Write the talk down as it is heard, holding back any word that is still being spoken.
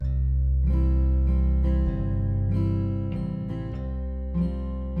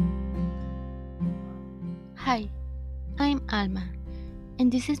Alma,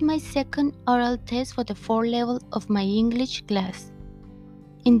 and this is my second oral test for the 4th level of my English class.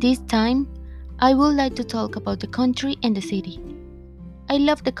 In this time, I would like to talk about the country and the city. I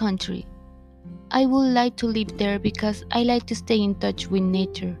love the country. I would like to live there because I like to stay in touch with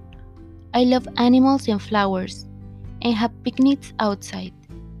nature. I love animals and flowers, and have picnics outside.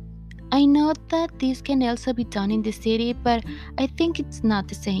 I know that this can also be done in the city, but I think it's not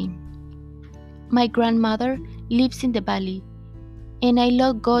the same. My grandmother lives in the valley, and I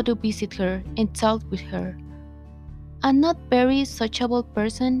love go to visit her and talk with her. I'm not very sociable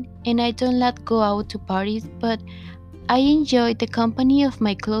person, and I don't like go out to parties, but I enjoy the company of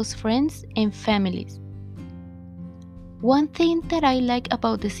my close friends and families. One thing that I like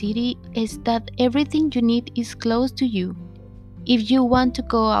about the city is that everything you need is close to you. If you want to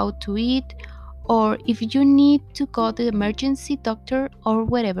go out to eat, or if you need to go to the emergency doctor or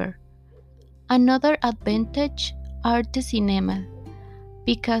whatever. Another advantage are the cinema,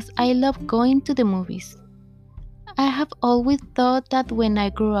 because I love going to the movies. I have always thought that when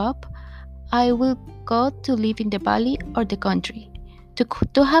I grow up, I will go to live in the valley or the country,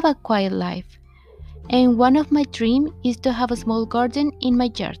 to have a quiet life. And one of my dreams is to have a small garden in my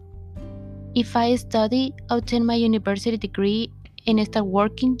yard. If I study, obtain my university degree, and start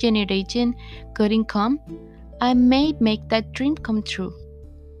working generating good income, I may make that dream come true.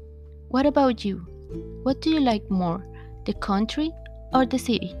 What about you? What do you like more, the country or the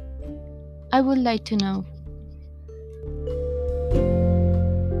city? I would like to know.